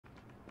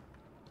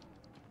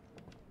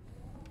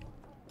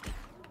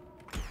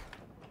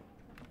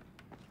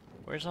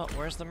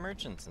Where's the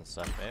merchants and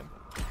stuff, babe?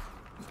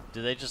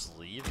 Do they just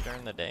leave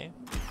during the day?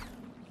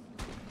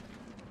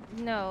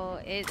 No,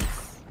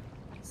 it's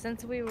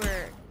since we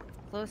were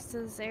close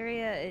to this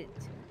area, it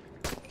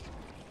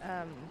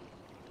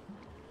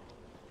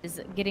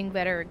is getting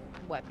better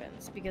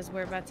weapons because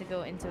we're about to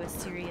go into a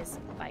serious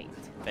fight.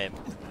 Babe,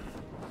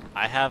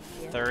 I have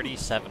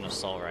 37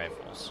 assault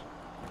rifles.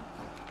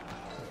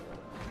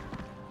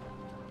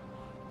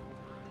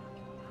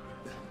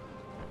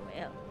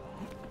 Well,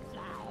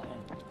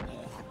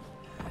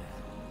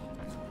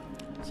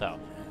 So,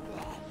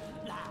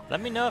 let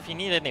me know if you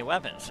need any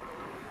weapons.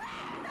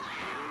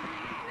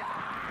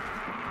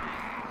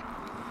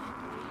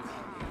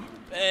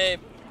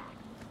 Babe!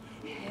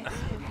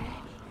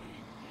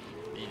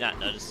 You not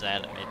noticed I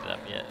hadn't made it up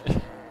yet?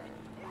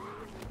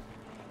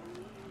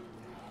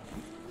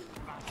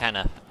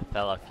 Kinda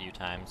fell a few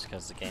times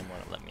because the game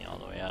wouldn't let me all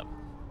the way up.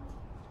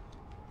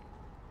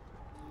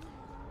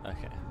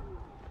 Okay.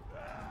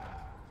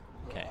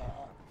 Okay.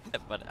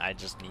 But I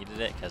just needed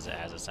it because it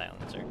has a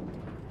silencer.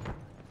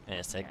 And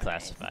it said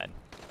classified.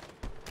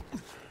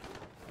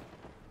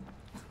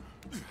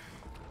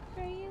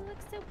 girl, you look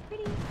so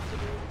pretty,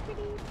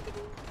 pretty.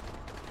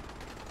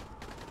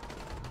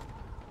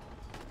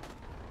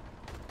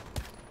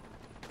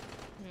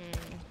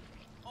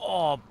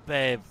 Oh,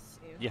 babe.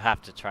 You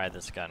have to try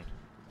this gun.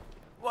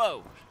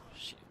 Whoa!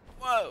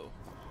 Whoa!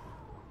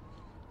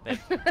 Babe,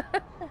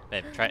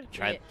 babe,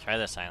 try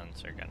the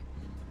silencer gun.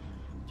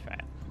 Try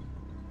it.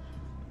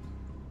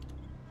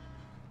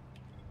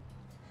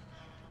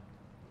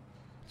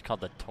 It's called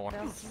the Torn.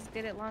 What else is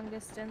good at long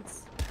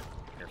distance?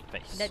 Your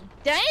face.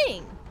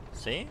 Dang!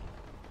 See?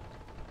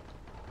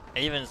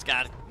 Even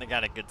they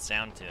got a good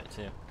sound to it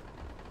too.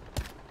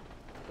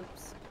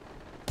 Oops.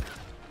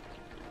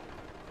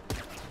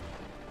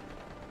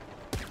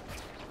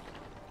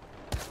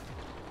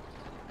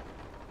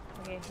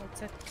 Okay, it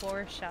took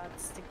 4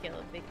 shots to kill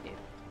a big dude.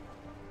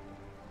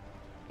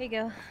 Here you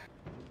go.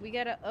 We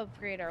gotta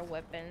upgrade our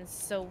weapons.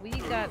 So we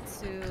got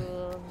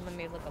to... Let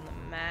me look on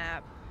the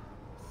map.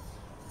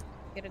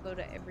 Gotta go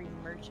to every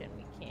merchant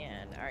we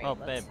can. Alright, Oh,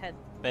 let's babe, head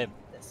babe,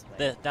 this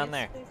way. down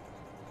there.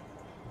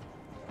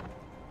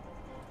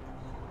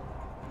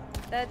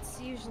 That's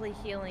usually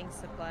healing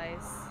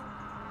supplies.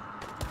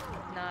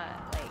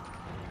 Not like...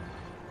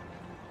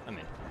 I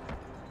mean,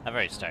 I've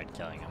already started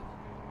killing them.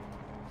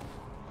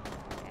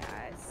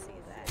 Yeah, I see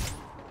that.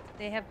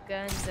 They have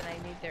guns and I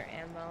need their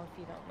ammo if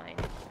you don't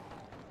mind.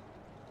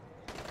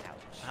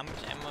 Ouch. How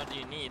much ammo do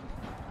you need?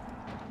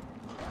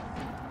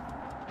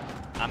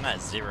 I'm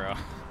at 0.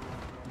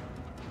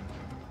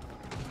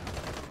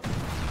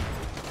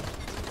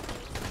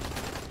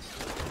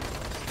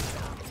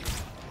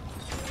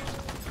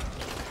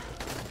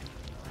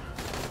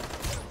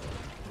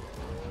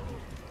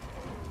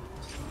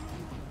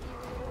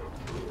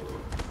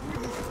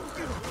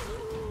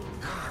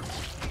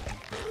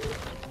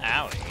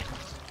 Owie.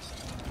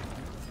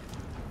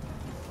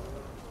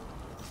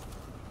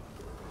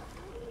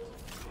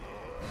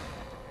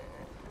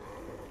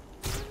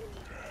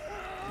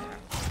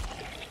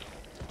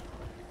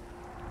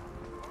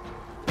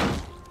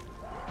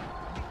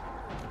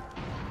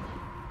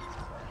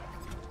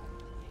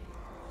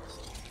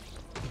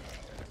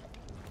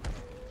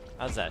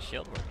 How's that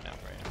shield working out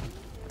for you?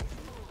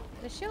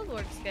 The shield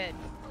works good.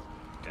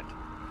 Good.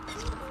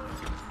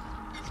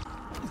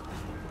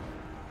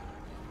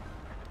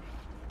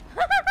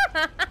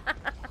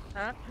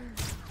 Huh?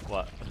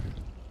 What?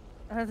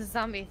 The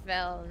zombie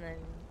fell and then,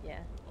 yeah.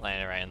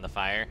 Landed right in the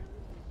fire?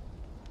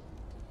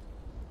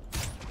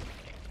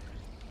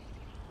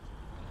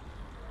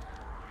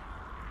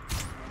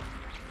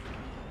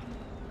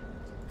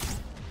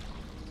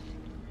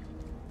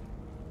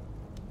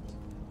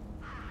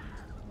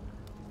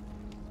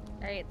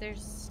 Alright,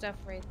 there's stuff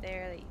right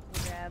there that you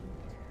can grab.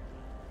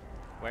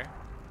 Where?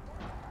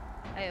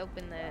 I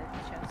opened the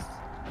chest.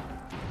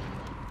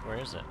 Where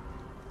is it?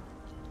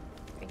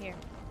 Right here.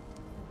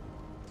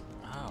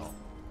 Oh.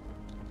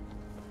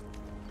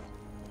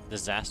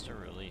 Disaster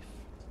relief.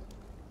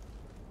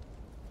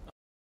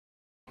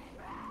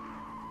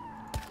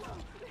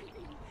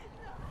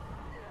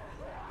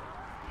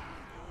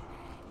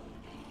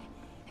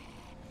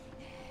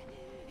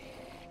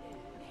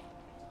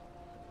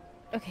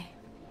 Okay.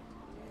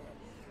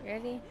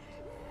 Ready?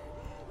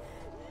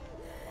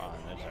 Oh,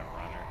 and there's a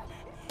runner.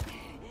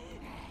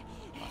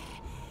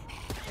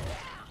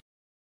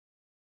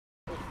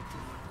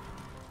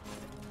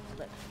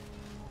 Look.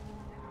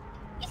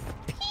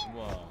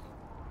 Whoa.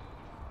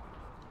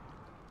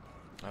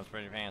 That's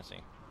pretty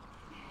fancy.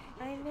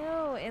 I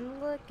know,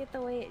 and look at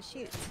the way it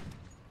shoots.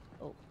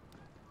 Oh.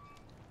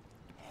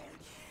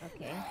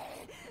 Okay.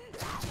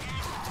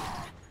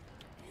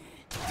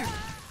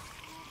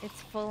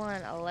 It's full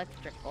on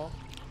electrical.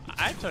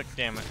 I took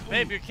damage.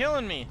 Babe, you're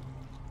killing me.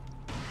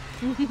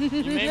 You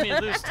made me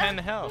lose 10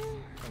 health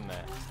from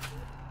that.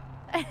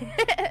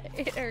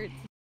 It hurts.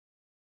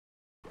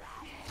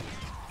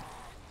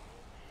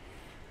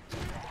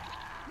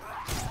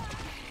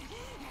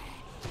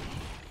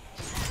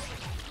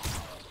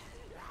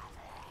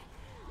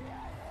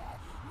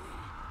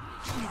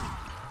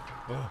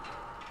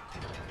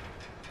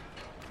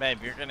 Babe,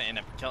 you're gonna end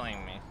up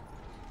killing me.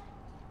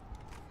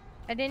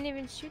 I didn't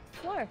even shoot the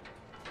floor.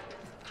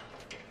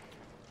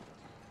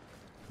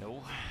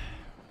 No.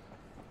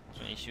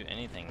 So when you shoot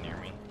anything near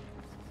me.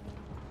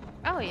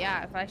 Oh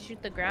yeah, if I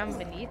shoot the ground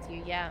beneath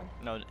you, yeah.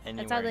 No, how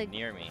anywhere they-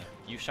 near me.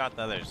 You shot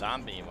the other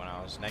zombie when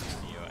I was next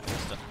to you. And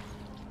stuff.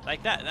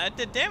 Like that. That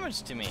did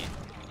damage to me.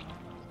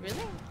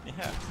 Really?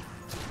 Yeah.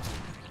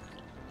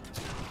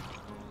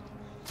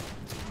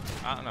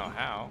 I don't know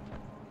how.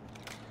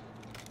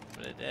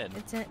 But it did.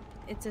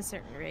 It's a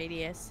certain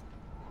radius.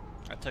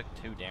 I took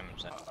 2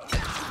 damage that.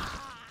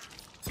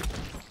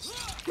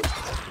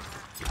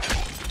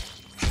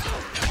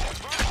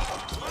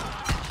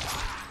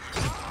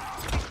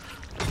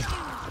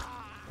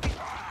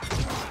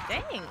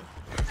 Dang.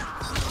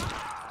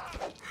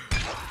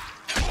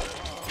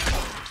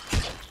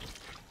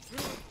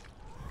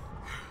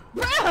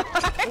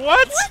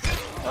 What?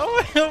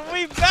 Oh,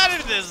 we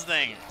battered this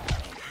thing.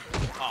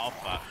 Oh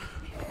fuck.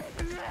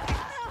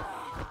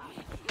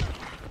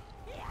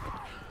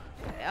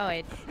 Oh,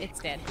 it's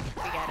dead.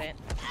 We got it.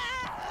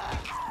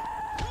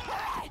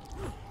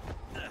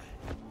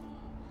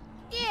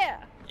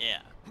 Yeah.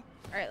 Yeah.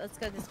 All right, let's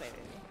go this way,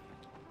 baby.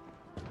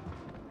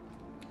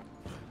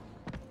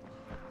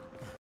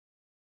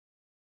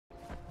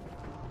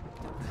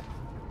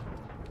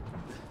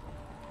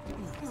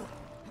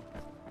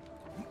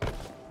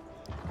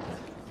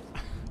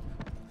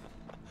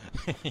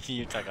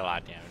 You took a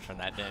lot of damage from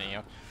that, didn't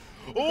you?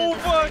 Oh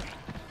fuck!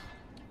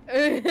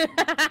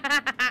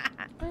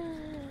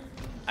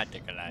 I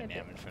took a lot of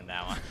damage from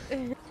that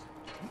one.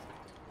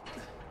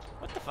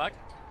 What the fuck?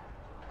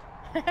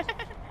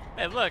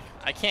 Hey, look!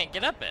 I can't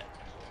get up it.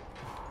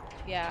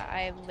 Yeah,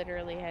 I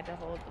literally had to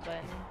hold the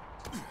button.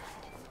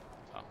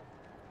 Oh.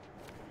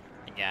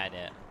 I got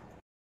it.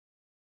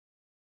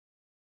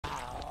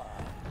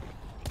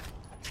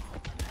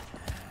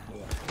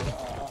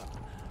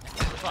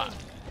 Fuck.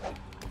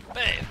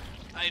 Babe,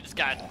 I just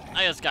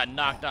got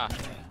knocked off.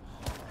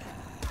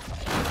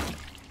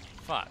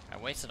 Fuck, I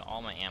wasted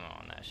all my ammo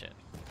on that shit.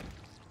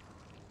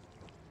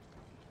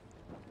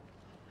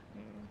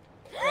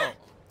 Oh.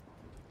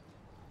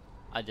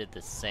 I did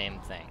the same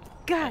thing.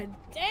 God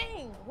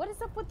dang! What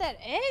is up with that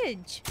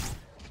edge?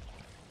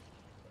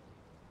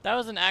 That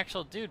was an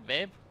actual dude,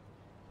 babe.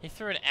 He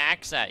threw an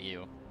axe at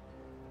you.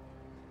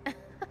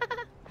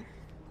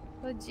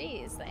 Oh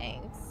jeez,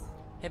 thanks.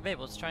 Hey babe,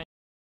 let's try.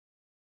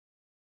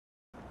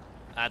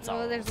 That's Oh,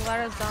 all. there's a lot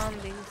of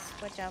zombies.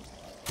 Watch out.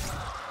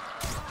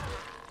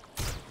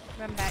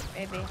 Run back,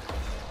 baby.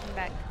 Run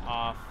back.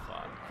 Oh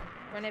fuck.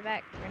 Run it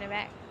back. Run it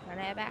back. Run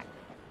it back.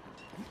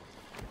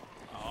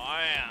 Oh,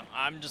 I am.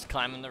 I'm just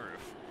climbing the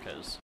roof,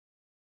 cause.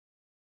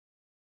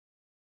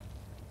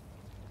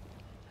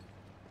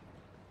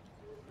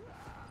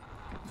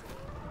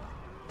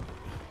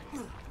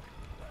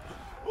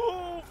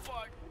 Oh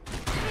fuck.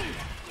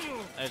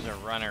 There's a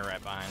runner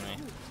right behind me.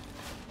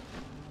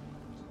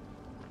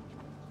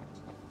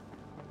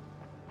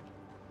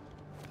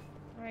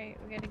 Alright,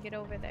 we gotta get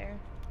over there.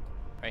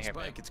 Right here,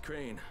 Spike, babe. it's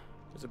Crane.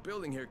 There's a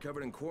building here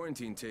covered in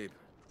quarantine tape.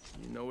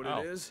 You know what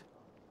Oh. it is?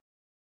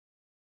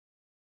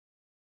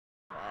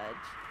 Fudge.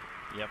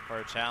 You up for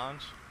a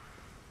challenge?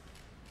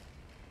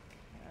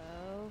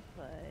 Oh,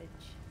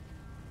 fudge.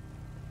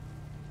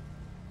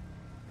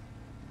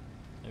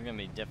 It's gonna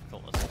be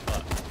difficult as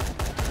fuck.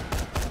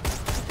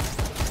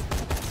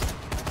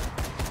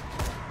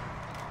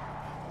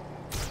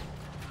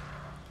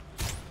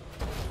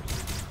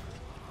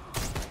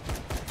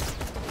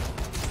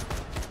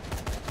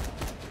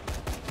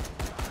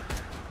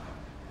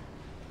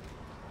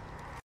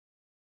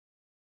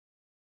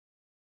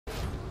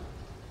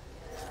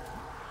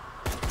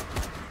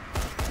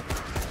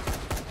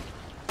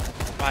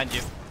 Behind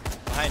you.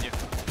 Behind you.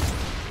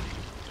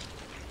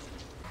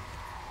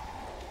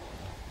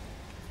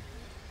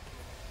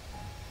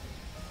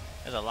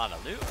 There's a lot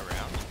of loot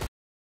around.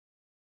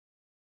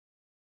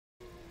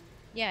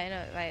 Yeah, I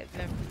know. I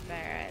remember.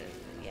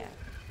 Yeah.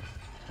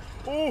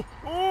 Oh!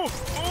 Oh!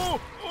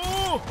 Oh!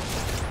 Oh!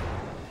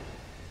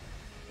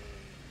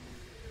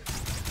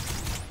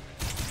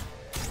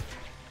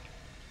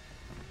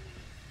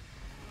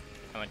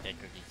 I'm gonna take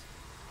cookies.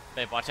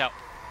 Babe, watch out.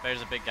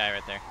 There's a big guy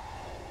right there.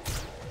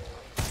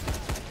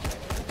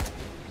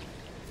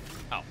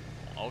 Oh,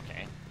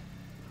 okay.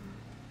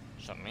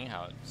 Show me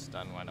how it's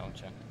done, why don't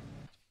you?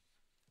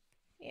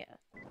 Yeah.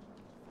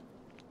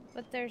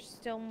 But there's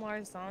still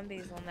more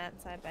zombies on that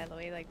side, by the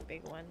way, like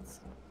big ones.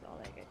 All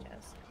that good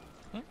jazz.